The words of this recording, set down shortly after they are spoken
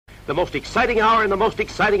The most exciting hour in the most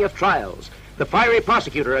exciting of trials. The fiery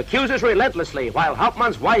prosecutor accuses relentlessly while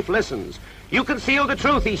Hauptmann's wife listens. "You conceal the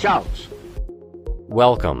truth," he shouts.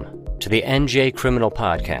 Welcome to the NJ Criminal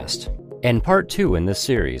Podcast, and part 2 in this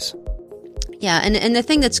series. Yeah, and the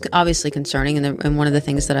thing that's obviously concerning, and one of the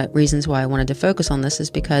things reasons why I wanted to focus on this is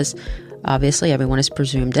because obviously everyone is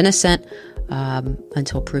presumed innocent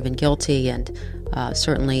until proven guilty, and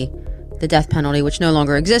certainly the death penalty, which no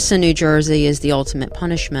longer exists in New Jersey, is the ultimate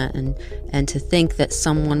punishment. And to think that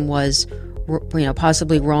someone was,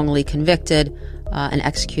 possibly wrongly convicted and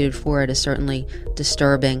executed for it is certainly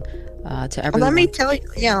disturbing to everyone.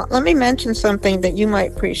 Let me mention something that you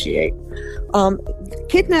might appreciate.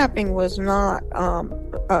 Kidnapping was not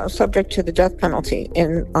subject to the death penalty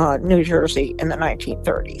in New Jersey in the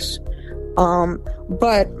 1930s,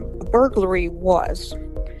 but burglary was.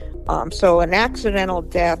 So an accidental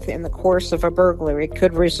death in the course of a burglary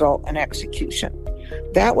could result in execution.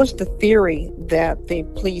 That was the theory that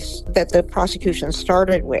the prosecution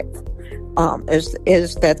started with,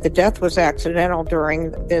 is that the death was accidental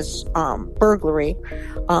during this burglary.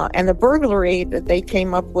 And the burglary that they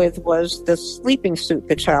came up with was the sleeping suit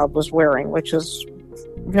the child was wearing, which is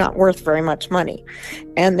not worth very much money.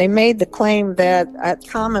 And they made the claim that at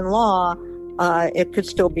common law, it could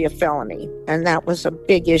still be a felony. And that was a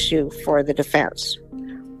big issue for the defense.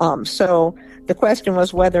 So the question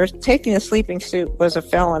was whether taking a sleeping suit was a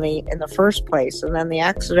felony in the first place, and then the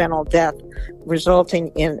accidental death resulting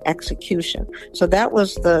in execution. So that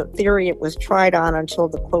was the theory it was tried on until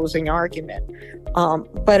the closing argument.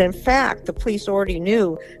 But in fact, the police already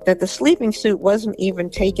knew that the sleeping suit wasn't even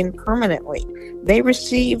taken permanently.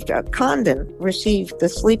 Condon received the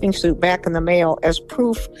sleeping suit back in the mail as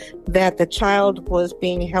proof that the child was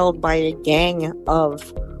being held by a gang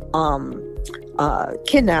of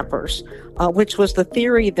kidnappers, which was the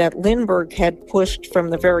theory that Lindbergh had pushed from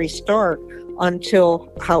the very start until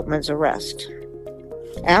Hauptmann's arrest.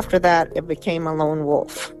 After that, it became a lone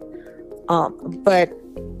wolf. But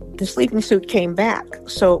the sleeping suit came back,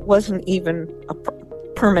 so it wasn't even a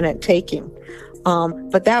permanent taking.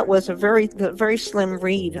 But that was a very slim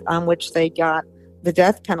read on which they got the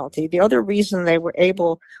death penalty. The other reason they were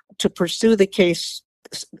able to pursue the case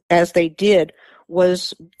as they did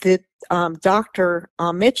was that Dr.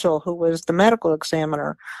 Mitchell, who was the medical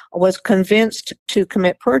examiner, was convinced to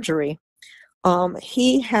commit perjury.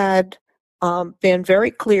 He had been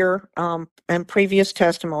very clear in previous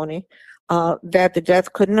testimony that the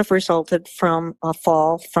death couldn't have resulted from a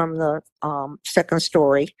fall from the second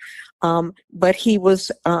story. But he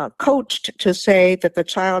was coached to say that the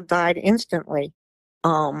child died instantly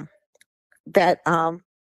at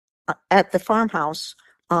the farmhouse.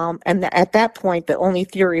 And at that point, the only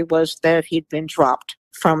theory was that he'd been dropped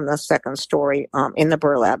from the second story in the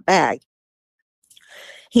burlap bag.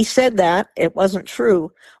 He said that it wasn't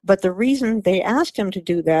true, but the reason they asked him to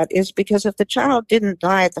do that is because if the child didn't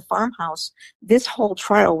die at the farmhouse, this whole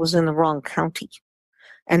trial was in the wrong county.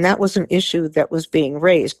 And that was an issue that was being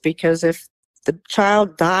raised, because if the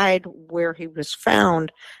child died where he was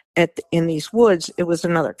found in these woods, it was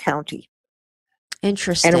another county.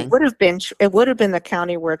 Interesting. And it would have been the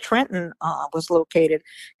county where Trenton was located,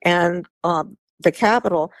 and the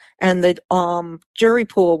capital, and the jury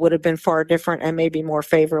pool would have been far different and maybe more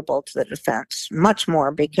favorable to the defense, much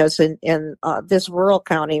more, because in this rural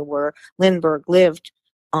county where Lindbergh lived,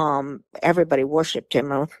 everybody worshipped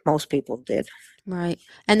him. Most people did. Right.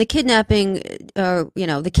 And the kidnapping,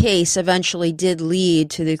 the case eventually did lead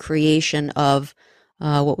to the creation of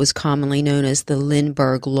what was commonly known as the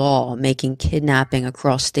Lindbergh Law, making kidnapping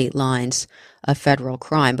across state lines a federal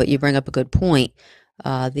crime. But you bring up a good point.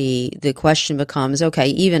 The question becomes, okay,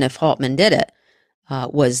 even if Hauptmann did it,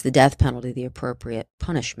 was the death penalty the appropriate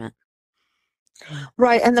punishment?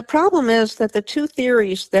 Right. And the problem is that the two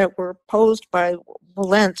theories that were posed by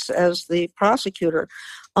Lentz as the prosecutor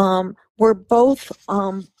were both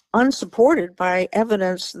unsupported by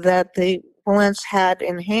evidence that the Lentz had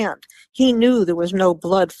in hand. He knew there was no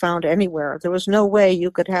blood found anywhere. There was no way you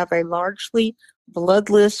could have a largely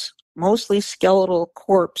bloodless, mostly skeletal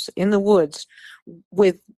corpse in the woods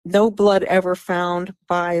with no blood ever found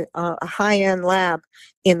by a high-end lab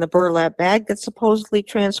in the burlap bag that supposedly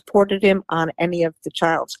transported him, on any of the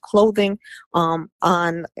child's clothing, on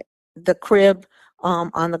the crib,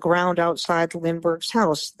 on the ground outside Lindbergh's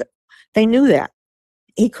house. They knew that.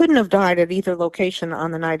 He couldn't have died at either location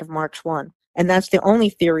on the night of March 1. And that's the only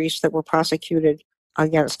theories that were prosecuted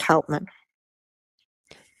against Hauptmann.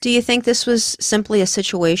 Do you think this was simply a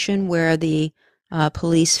situation where the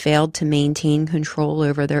police failed to maintain control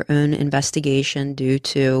over their own investigation due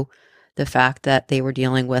to the fact that they were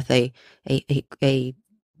dealing with a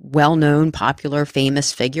well-known, popular,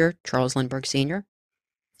 famous figure, Charles Lindbergh Sr.?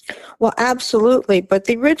 Well, absolutely. But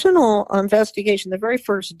the original investigation, the very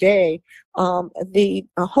first day, the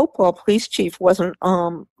Hopewell police chief wasn't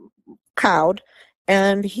cowed,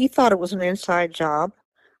 and he thought it was an inside job,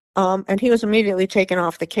 and he was immediately taken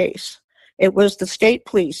off the case. It was the state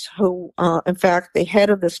police who, in fact, the head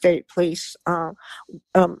of the state police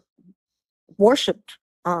worshipped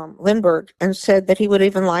Lindbergh and said that he would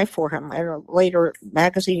even lie for him in a later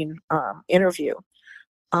magazine interview.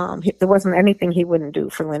 There wasn't anything he wouldn't do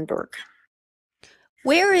for Lindbergh.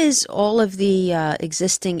 Where is all of the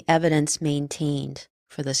existing evidence maintained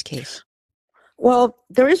for this case? Well,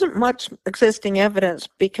 there isn't much existing evidence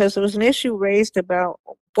because there was an issue raised about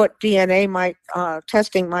what DNA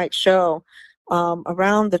testing might show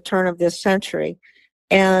around the turn of this century.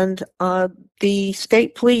 And the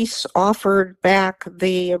state police offered back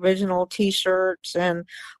the original T-shirts and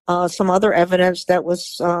some other evidence that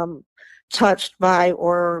was touched by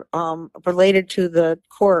or related to the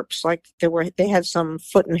corpse. Like they had some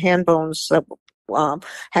foot and hand bones that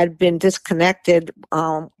had been disconnected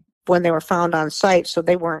when they were found on site, so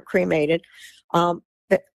they weren't cremated.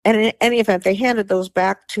 And in any event, they handed those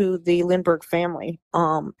back to the Lindbergh family,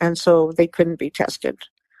 and so they couldn't be tested.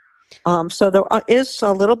 So there is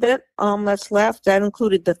a little bit that's left. That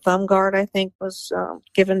included the thumb guard, I think, was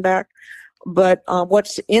given back. But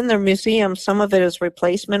what's in the museum, some of it is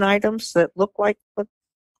replacement items that look like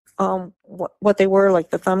what they were,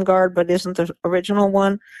 like the thumb guard, but isn't the original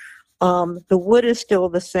one. The wood is still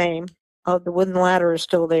the same. The wooden ladder is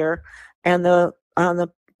still there, and the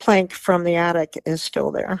plank from the attic is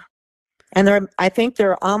still there. And I think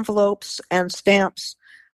there are envelopes and stamps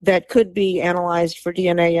that could be analyzed for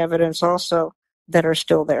DNA evidence also that are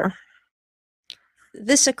still there.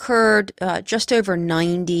 This occurred just over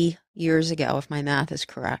 90 years ago, if my math is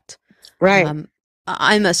correct. Right.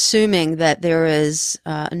 I'm assuming that there is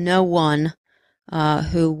no one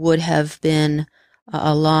who would have been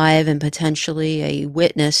alive and potentially a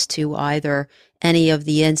witness to either any of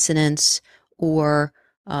the incidents or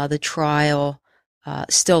the trial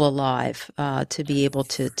still alive to be able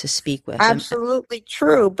to speak with. Absolutely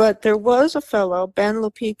true. But there was a fellow, Ben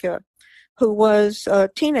Lupica, who was a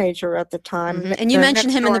teenager at the time. Mm-hmm. And you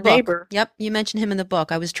mentioned him in the book. Neighbor. Yep, you mentioned him in the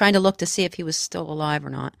book. I was trying to look to see if he was still alive or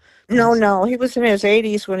not. No, he was in his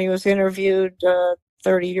 80s when he was interviewed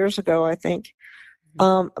 30 years ago, I think.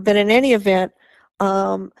 But in any event,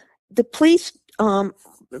 the police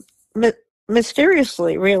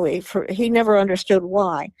mysteriously, really, he never understood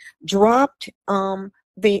why, dropped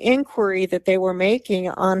the inquiry that they were making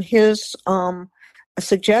on his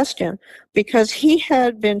suggestion, because he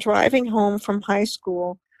had been driving home from high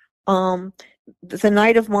school the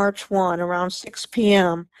night of March 1 around 6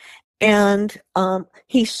 p.m. And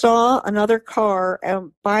he saw another car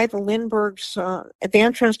by the Lindbergh's, at the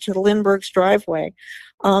entrance to the Lindbergh's driveway,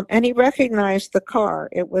 and he recognized the car.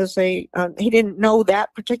 It was he didn't know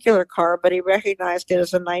that particular car, but he recognized it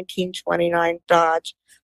as a 1929 Dodge.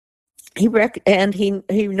 He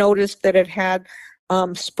noticed that it had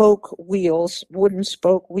spoke wheels, wooden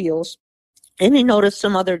spoke wheels, and he noticed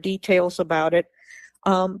some other details about it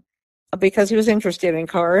because he was interested in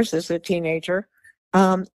cars as a teenager.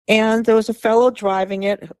 And there was a fellow driving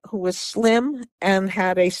it who was slim and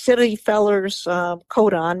had a city feller's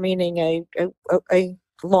coat on, meaning a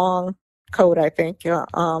long coat, I think,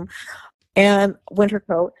 and winter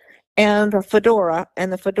coat, and a fedora.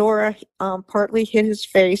 And the fedora partly hid his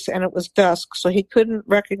face, and it was dusk, so he couldn't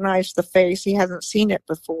recognize the face. He hadn't seen it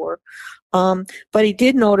before. But he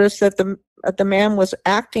did notice that the man was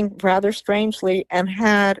acting rather strangely and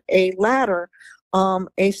had a ladder,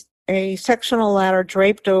 a sectional ladder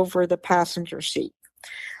draped over the passenger seat.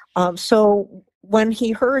 So when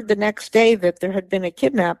he heard the next day that there had been a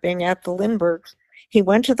kidnapping at the Lindberghs, he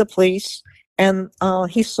went to the police and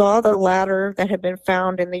he saw the ladder that had been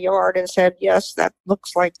found in the yard and said, "Yes, that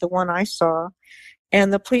looks like the one I saw."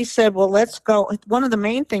 And the police said, "Well, let's go." One of the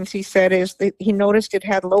main things he said is that he noticed it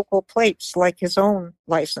had local plates like his own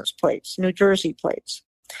license plates, New Jersey plates.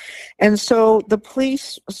 And so the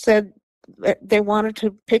police said they wanted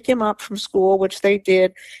to pick him up from school, which they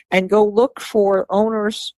did, and go look for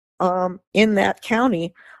owners in that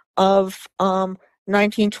county of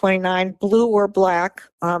 1929 blue or black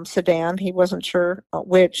sedan, he wasn't sure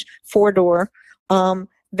which, four-door,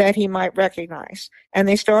 that he might recognize. And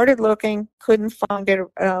they started looking, couldn't find it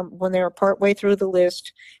when they were partway through the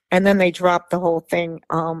list, and then they dropped the whole thing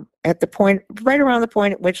at the point, right around the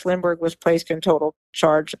point at which Lindbergh was placed in total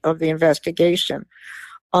charge of the investigation.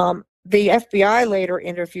 The FBI later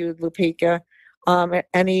interviewed Lupica,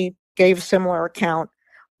 and he gave a similar account.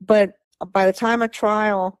 But by the time of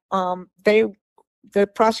trial, the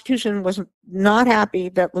prosecution was not happy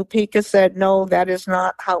that Lupica said, no, that is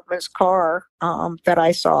not Hauptmann's car that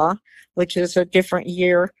I saw, which is a different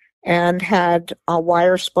year, and had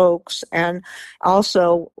wire spokes. And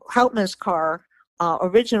also Hauptmann's car,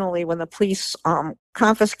 originally when the police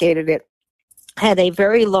confiscated it, had a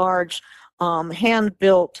very large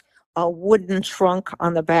hand-built wooden trunk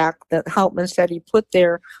on the back that Hauptmann said he put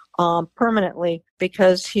there permanently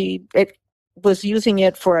because it was using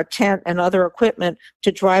it for a tent and other equipment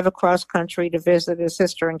to drive across country to visit his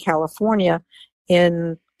sister in California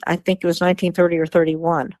in, I think it was 1930 or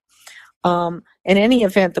 31. In any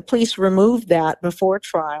event, the police removed that before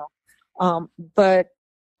trial. But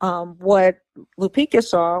what Lupica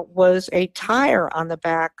saw was a tire on the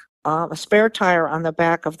back, a spare tire on the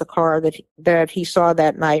back of the car that he saw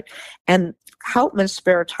that night. And Hauptmann's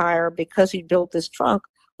spare tire, because he built this trunk,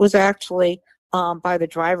 was actually by the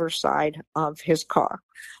driver's side of his car.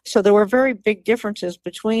 So there were very big differences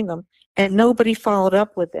between them, and nobody followed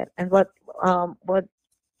up with it. And what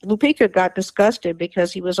Lupica got disgusted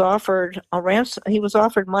because he was offered a ransom. He was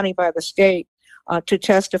offered money by the state to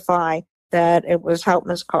testify that it was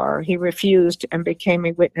Hauptmann's car. He refused and became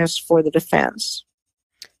a witness for the defense.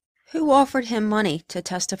 Who offered him money to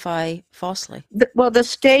testify falsely? Well, the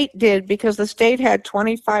state did, because the state had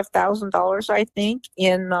 $25,000, I think,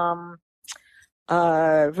 in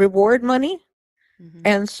reward money. Mm-hmm.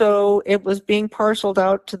 And so it was being parceled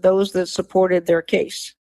out to those that supported their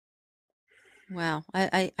case. Wow.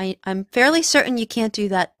 I'm fairly certain you can't do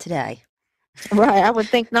that today. Right, I would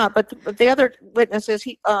think not. But the other witnesses,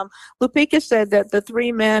 Lupica said that the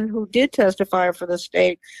three men who did testify for the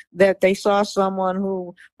state, that they saw someone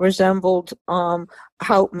who resembled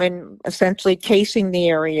Hauptmann essentially casing the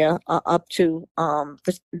area up to.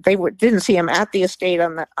 Didn't see him at the estate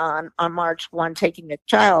on March 1 taking the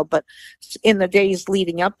child, but in the days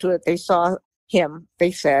leading up to it, they saw him.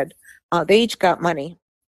 They said they each got money.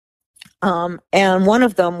 And one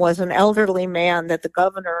of them was an elderly man that the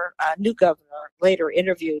new governor, later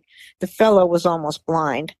interviewed. The fellow was almost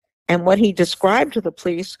blind. And what he described to the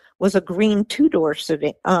police was a green two-door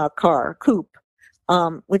car, coupe,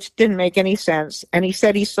 which didn't make any sense. And he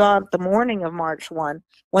said he saw it the morning of March 1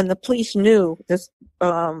 when the police knew this.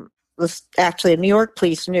 Actually, New York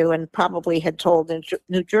police knew and probably had told the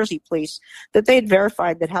New Jersey police that they'd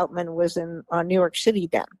verified that Hauptmann was in New York City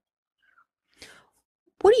then.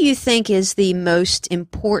 What do you think is the most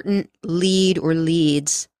important lead or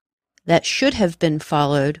leads that should have been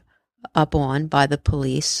followed up on by the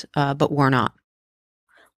police, but were not?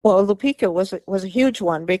 Well, Lupica was a huge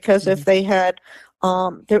one, because if they had,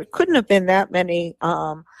 there couldn't have been that many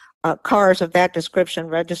cars of that description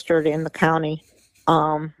registered in the county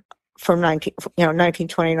from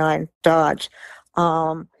 1929 Dodge,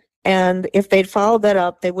 and if they'd followed that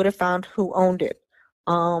up, they would have found who owned it.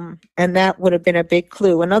 And that would have been a big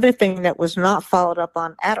clue. Another thing that was not followed up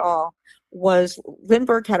on at all was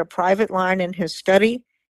Lindbergh had a private line in his study,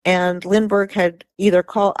 and Lindbergh had either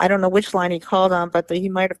called, I don't know which line he called on, but he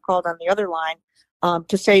might have called on the other line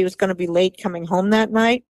to say he was going to be late coming home that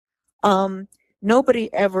night.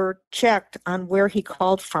 Nobody ever checked on where he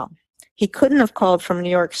called from. He couldn't have called from New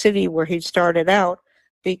York City where he started out,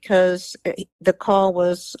 because the call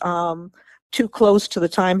was too close to the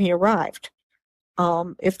time he arrived.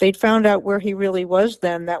 If they'd found out where he really was,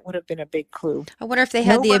 then that would have been a big clue. I wonder if they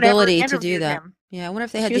had the ability to do that. Yeah, I wonder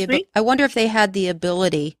if they had I wonder if they had the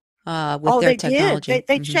ability with their technology. Did.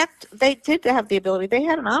 They checked. They did have the ability. They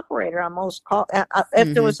had an operator on most calls.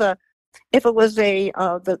 If it was the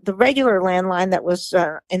regular landline that was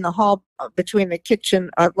in the hall between the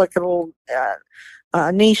kitchen, like a little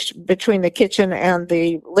niche between the kitchen and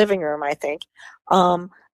the living room, I think,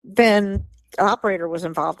 then the operator was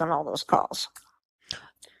involved on all those calls.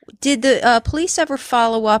 Did the police ever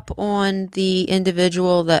follow up on the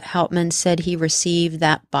individual that Hauptmann said he received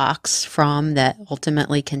that box from that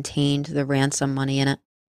ultimately contained the ransom money in it?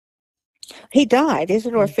 He died.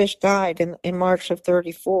 Isidore Fish died in March of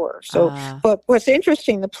 34. So, but what's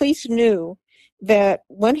interesting, the police knew that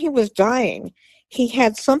when he was dying, he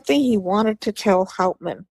had something he wanted to tell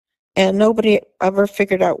Hauptmann, and nobody ever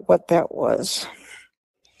figured out what that was.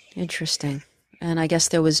 Interesting. And I guess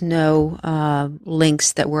there was no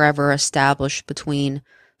links that were ever established between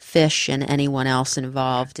Fish and anyone else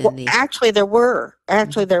involved in these. Actually, there were.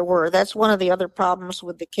 That's one of the other problems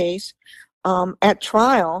with the case. At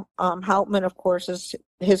trial, Hauptmann, of course,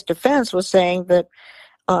 his defense was saying that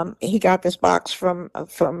he got this box from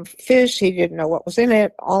Fish. He didn't know what was in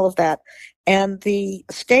it, all of that. And the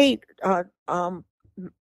state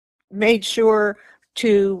made sure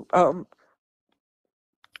to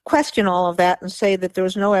question all of that and say that there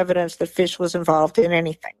was no evidence that Fish was involved in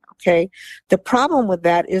anything. Okay. The problem with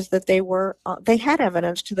that is that they had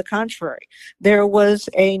evidence to the contrary. There was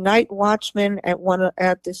a night watchman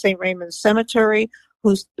at the St. Raymond's Cemetery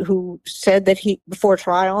who said that before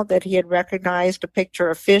trial, that he had recognized a picture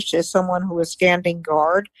of Fish as someone who was standing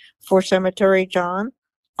guard for Cemetery John,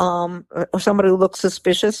 or somebody who looked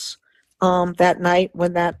suspicious that night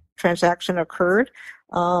when that transaction occurred.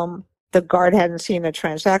 The guard hadn't seen the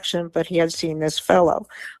transaction, but he had seen this fellow.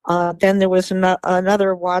 Then there was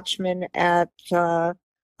another watchman at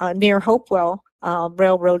near Hopewell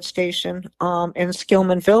Railroad Station in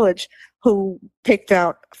Skillman Village who picked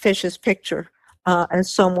out Fish's picture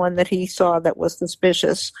as someone that he saw that was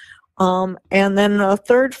suspicious. And then a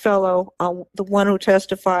third fellow, the one who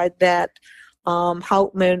testified that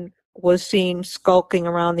Hauptmann was seen skulking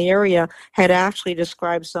around the area, had actually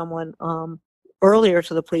described someone earlier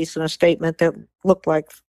to the police in a statement that looked like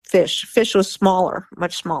Fish. Fish was smaller,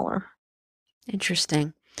 much smaller.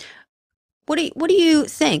 Interesting. What do you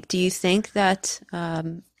think? Do you think that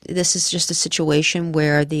this is just a situation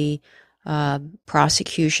where the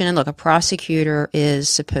prosecution, and look, a prosecutor is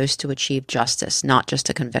supposed to achieve justice, not just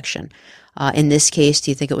a conviction. In this case, do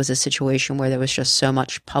you think it was a situation where there was just so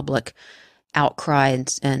much public outcry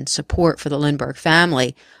and support for the Lindbergh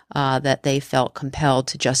family that they felt compelled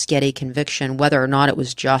to just get a conviction, whether or not it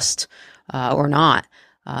was just or not?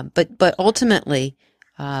 But ultimately,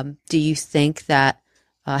 do you think that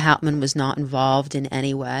Hauptmann was not involved in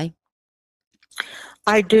any way?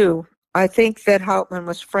 I do. I think that Hauptmann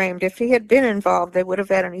was framed. If he had been involved, they would have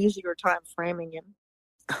had an easier time framing him.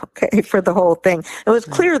 Okay, for the whole thing. It was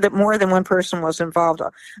clear that more than one person was involved.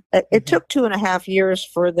 It took 2.5 years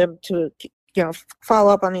for them to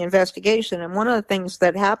follow up on the investigation. And one of the things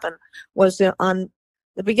that happened was that on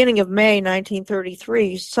the beginning of May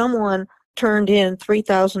 1933, someone turned in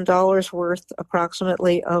 $3,000 worth,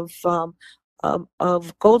 approximately, of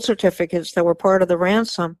gold certificates that were part of the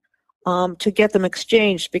ransom to get them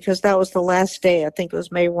exchanged, because that was the last day, I think it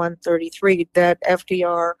was May 133, that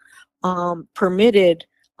FDR permitted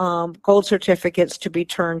gold certificates to be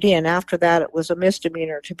turned in. After that, it was a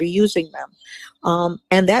misdemeanor to be using them.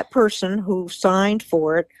 And that person who signed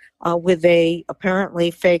for it with a apparently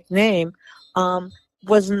fake name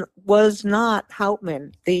was not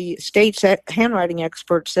Hauptmann. The state's handwriting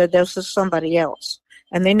expert said this was somebody else,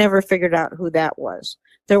 and they never figured out who that was.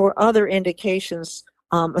 There were other indications,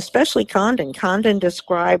 especially Condon. Condon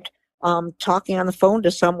described talking on the phone to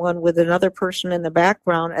someone with another person in the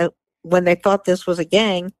background. When they thought this was a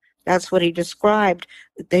gang, that's what he described.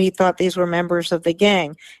 He thought these were members of the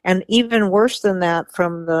gang. And even worse than that,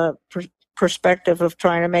 from the perspective of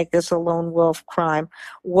trying to make this a lone wolf crime,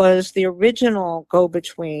 was the original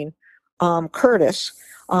go-between, Curtis,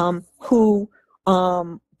 who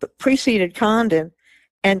preceded Condon.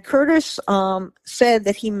 And Curtis said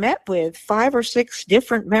that he met with 5 or 6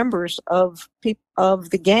 different members of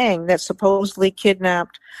the gang that supposedly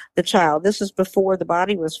kidnapped the child. This is before the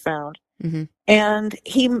body was found. Mm-hmm. And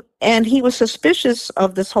he was suspicious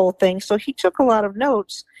of this whole thing, so he took a lot of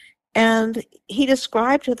notes, and he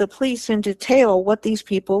described to the police in detail what these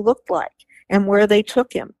people looked like and where they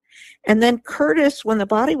took him. And then Curtis, when the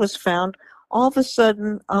body was found, all of a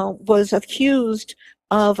sudden was accused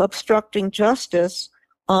of obstructing justice.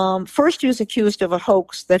 First, he was accused of a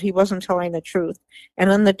hoax, that he wasn't telling the truth.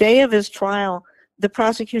 And on the day of his trial, the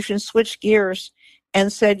prosecution switched gears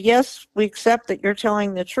and said, yes, we accept that you're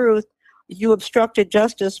telling the truth. You obstructed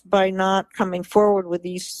justice by not coming forward with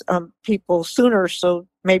these people sooner. So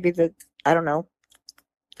maybe I don't know,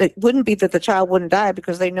 it wouldn't be that the child wouldn't die,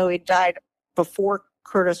 because they know he died before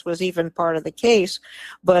Curtis was even part of the case,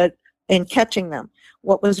 but in catching them.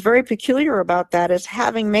 What was very peculiar about that is,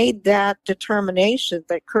 having made that determination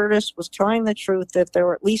that Curtis was telling the truth, that there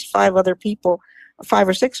were at least 5 other people, 5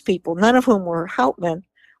 or 6 people, none of whom were Hauptmann,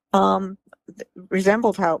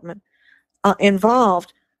 resembled Hauptmann,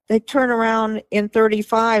 involved, they turn around in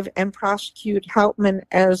 35 and prosecute Hauptmann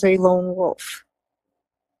as a lone wolf.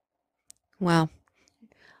 Wow.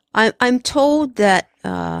 I'm told that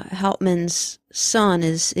Hauptmann's son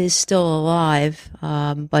is still alive,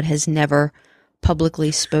 but has never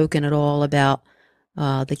publicly spoken at all about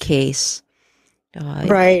the case.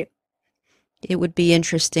 Right. It would be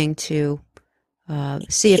interesting to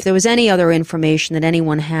see if there was any other information that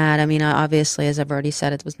anyone had. I mean, obviously, as I've already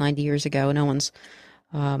said, it was 90 years ago. No one's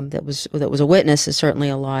that was a witness is certainly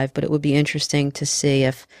alive, but it would be interesting to see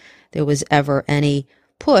if there was ever any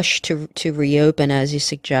push to reopen, as you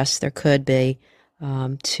suggest there could be,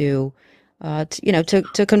 to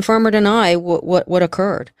confirm or deny what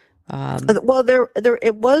occurred. Well, there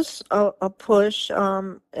it was a push.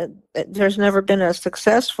 There's never been a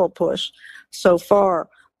successful push so far.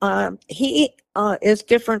 He is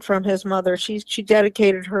different from his mother. She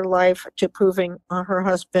dedicated her life to proving her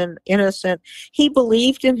husband innocent. He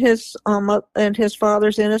believed in his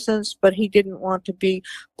father's innocence, but he didn't want to be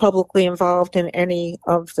publicly involved in any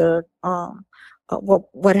of the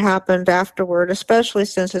what happened afterward, especially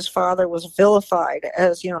since his father was vilified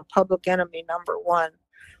as public enemy number one.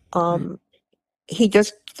 He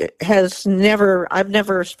just has never, I've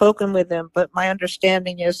never spoken with him, but my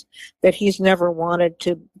understanding is that he's never wanted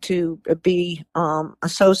to be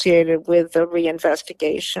associated with the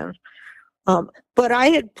reinvestigation. But I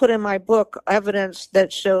had put in my book evidence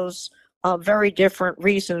that shows very different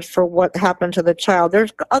reasons for what happened to the child.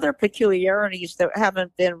 There's other peculiarities that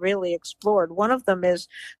haven't been really explored. One of them is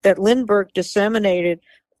that Lindbergh disseminated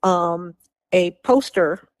a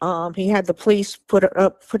poster. He had the police put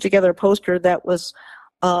together a poster that was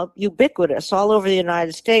ubiquitous all over the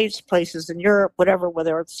United States, places in Europe, whatever, where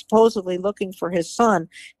they were supposedly looking for his son,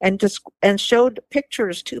 and showed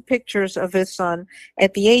two pictures of his son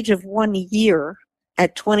at the age of 1 year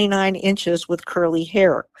at 29 inches with curly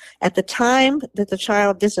hair. At the time that the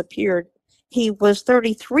child disappeared, he was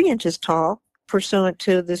 33 inches tall, pursuant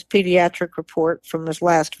to this pediatric report from his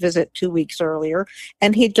last visit 2 weeks earlier,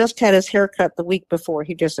 and he just had his hair cut the week before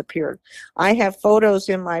he disappeared. I have photos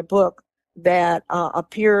in my book that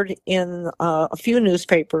appeared in a few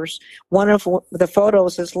newspapers. One of the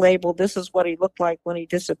photos is labeled, "This is what he looked like when he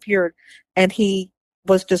disappeared," and he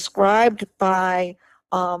was described by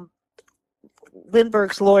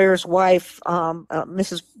Lindbergh's lawyer's wife,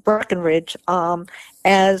 Mrs. Breckenridge,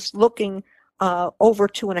 as looking over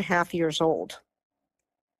 2.5 years old.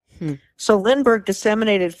 So Lindbergh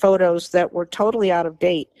disseminated photos that were totally out of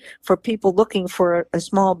date for people looking for a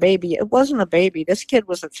small baby. It wasn't a baby. This kid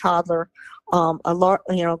was a toddler,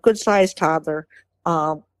 good-sized toddler,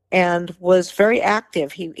 and was very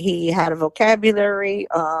active. He had a vocabulary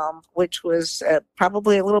which was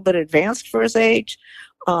probably a little bit advanced for his age.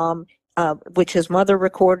 Which his mother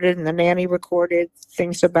recorded and the nanny recorded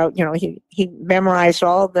things about, he memorized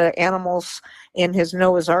all the animals in his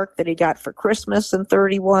Noah's Ark that he got for Christmas in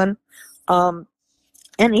 31. And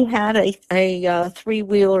he had a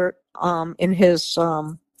three-wheeler in his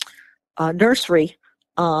nursery,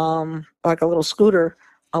 like a little scooter,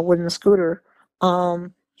 a wooden scooter.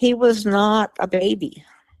 He was not a baby.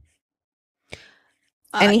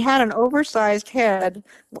 And he had an oversized head,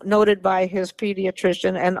 noted by his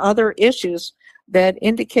pediatrician, and other issues that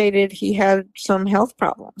indicated he had some health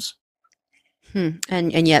problems.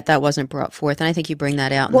 And yet that wasn't brought forth. And I think you bring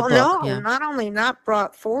that out in the book. Well, no, yeah. Not only not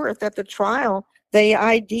brought forth at the trial, they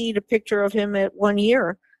ID'd a picture of him at 1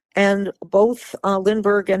 year. And both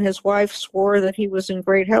Lindbergh and his wife swore that he was in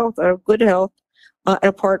great health, good health,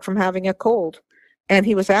 apart from having a cold. And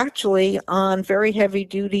he was actually on very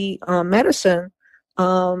heavy-duty medicine,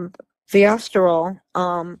 Viasterol,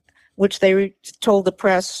 which they told the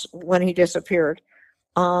press when he disappeared,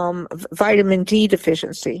 vitamin D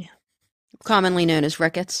deficiency. Commonly known as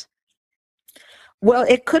rickets. Well,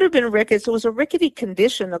 it could have been rickets. It was a rickety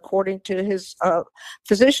condition, according to his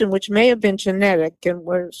physician, which may have been genetic. And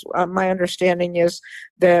was my understanding is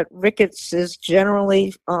that rickets is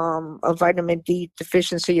generally a vitamin D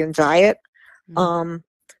deficiency in diet. But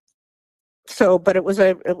it was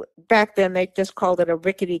back then they just called it a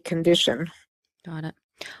rickety condition. Got it.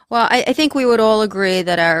 Well, I think we would all agree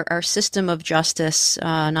that our system of justice,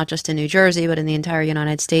 not just in New Jersey, but in the entire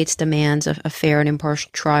United States, demands a fair and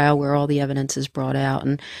impartial trial where all the evidence is brought out.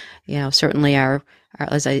 And, certainly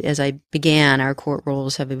as I began, our court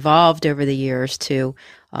rules have evolved over the years to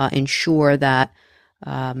ensure that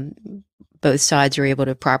both sides are able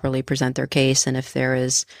to properly present their case. And if there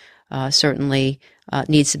is certainly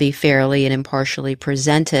needs to be fairly and impartially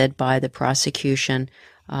presented by the prosecution,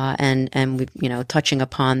 and we, touching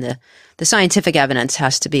upon the scientific evidence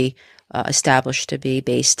has to be established to be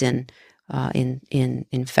based in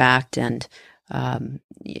fact, and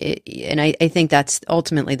I think that's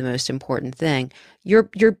ultimately the most important thing. You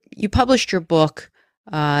published your book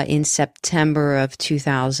in September of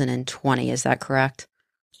 2020. Is that correct?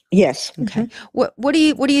 Yes. Okay. What do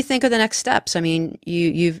you think are the next steps? I mean,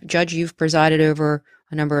 you've presided over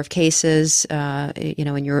a number of cases,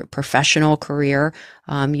 in your professional career.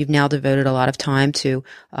 You've now devoted a lot of time to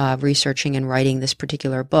researching and writing this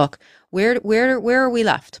particular book. Where are we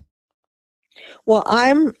left? Well,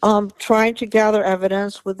 I'm trying to gather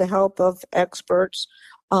evidence with the help of experts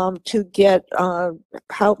to get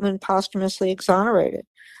Hauptmann posthumously exonerated.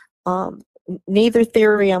 Neither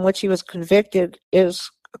theory on which he was convicted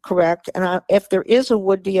is correct. And if there is a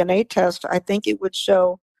wood DNA test, I think it would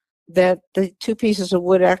show that the two pieces of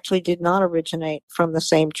wood actually did not originate from the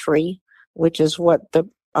same tree, which is what the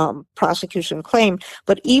prosecution claimed.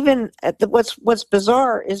 But even what's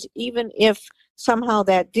bizarre is even if somehow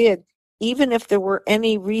that did, even if there were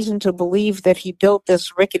any reason to believe that he built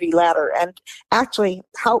this rickety ladder, and actually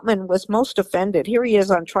Hauptmann was most offended. Here he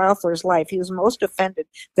is on trial for his life. He was most offended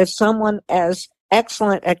that someone as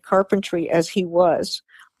excellent at carpentry as he was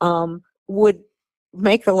would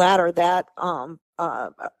make a ladder that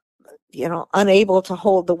unable to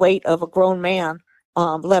hold the weight of a grown man,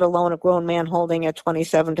 let alone a grown man holding a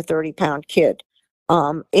 27 to 30 pound kid.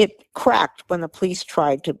 It cracked when the police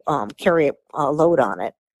tried to carry a load on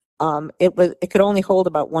it. It could only hold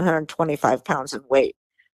about 125 pounds in weight.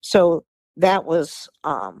 So that was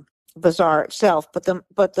bizarre itself. But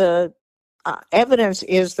the evidence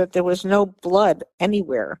is that there was no blood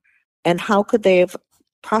anywhere. And how could they have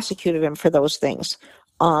prosecuted him for those things?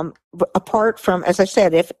 Apart from, as I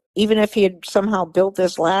said, even if he had somehow built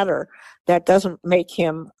this ladder, that doesn't make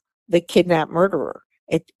him the kidnapped murderer.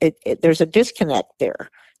 There's a disconnect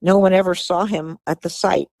there. No one ever saw him at the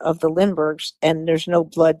site of the Lindberghs, and there's no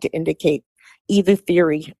blood to indicate either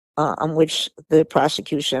theory on which the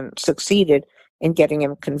prosecution succeeded in getting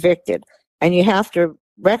him convicted. And you have to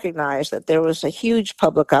recognize that there was a huge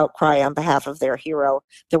public outcry on behalf of their hero.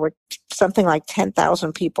 There were something like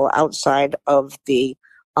 10,000 people outside of the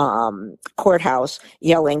courthouse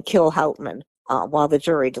yelling, "Kill Hauptmann," while the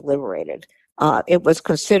jury deliberated. It was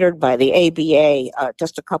considered by the ABA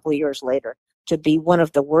just a couple of years later to be one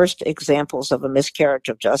of the worst examples of a miscarriage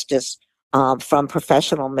of justice from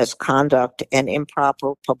professional misconduct and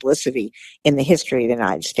improper publicity in the history of the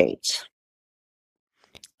United States.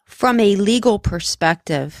 From a legal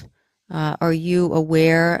perspective, are you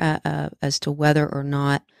aware as to whether or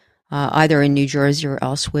not, either in New Jersey or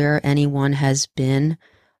elsewhere, anyone has been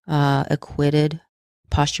acquitted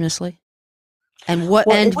posthumously? And what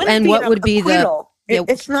would be the?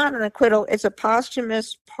 It's not an acquittal. It's a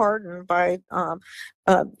posthumous pardon by.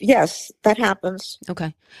 Yes, that happens.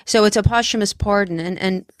 Okay, so it's a posthumous pardon,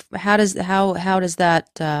 and how does that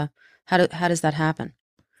happen?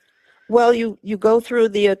 Well, you go through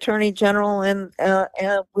the Attorney General and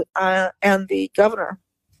the governor.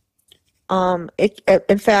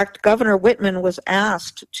 In fact, Governor Whitman was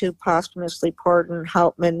asked to posthumously pardon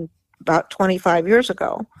Hauptmann about 25 years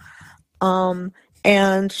ago,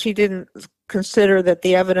 and she didn't consider that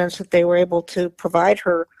the evidence that they were able to provide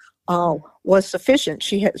her was sufficient.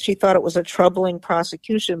 She thought it was a troubling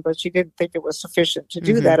prosecution, but she didn't think it was sufficient to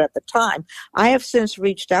do that at the time. I have since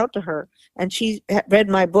reached out to her, and she read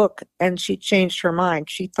my book, and she changed her mind.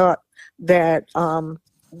 She thought that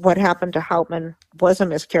what happened to Hauptmann was a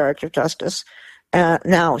miscarriage of justice.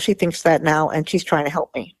 Now she thinks that now, and she's trying to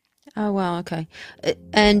help me. Oh, wow. Okay.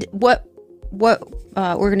 And what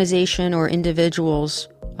organization or individuals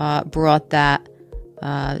brought that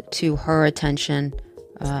to her attention?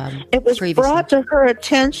 It was previously? Brought to her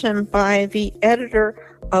attention by the editor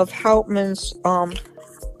of Hauptmann's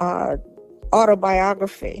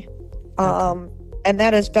autobiography. And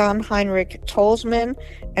that is Don Heinrich Tolsmann.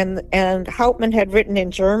 And Hauptmann had written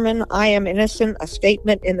in German, "I am innocent," a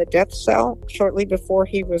statement in the death cell shortly before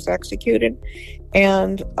he was executed.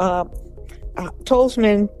 And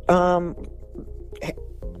Tolsmann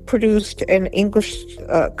produced an English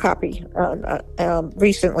copy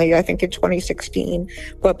recently, I think in 2016.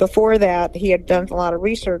 But before that, he had done a lot of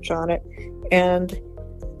research on it, and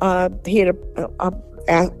he had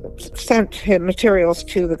sent him materials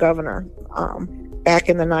to the governor back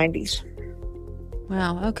in the 90s.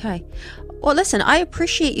 Wow, okay. Well, listen, I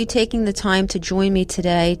appreciate you taking the time to join me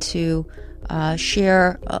today to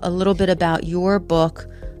share a little bit about your book,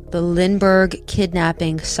 The Lindbergh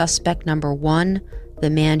Kidnapping, Suspect Number 1,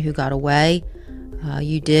 The Man Who Got Away.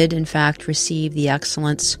 You did, in fact, receive the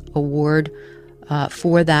Excellence Award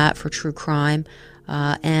for true crime.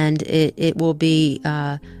 And it will be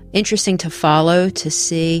interesting to follow to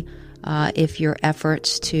see if your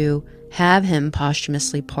efforts to have him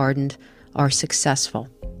posthumously pardoned are successful.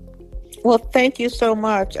 Well, thank you so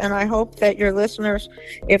much. And I hope that your listeners,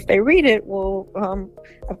 if they read it, will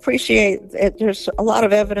appreciate it. There's a lot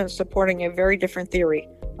of evidence supporting a very different theory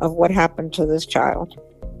of what happened to this child.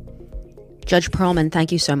 Judge Pearlman,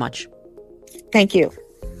 thank you so much. Thank you.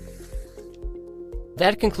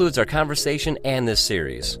 That concludes our conversation and this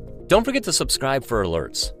series. Don't forget to subscribe for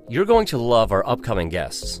alerts. You're going to love our upcoming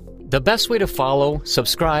guests. The best way to follow,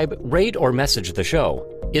 subscribe, rate, or message the show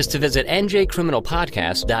is to visit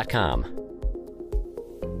njcriminalpodcast.com.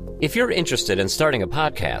 If you're interested in starting a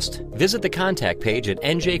podcast, visit the contact page at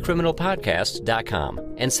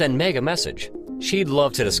njcriminalpodcast.com and send Meg a message. She'd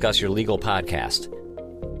love to discuss your legal podcast.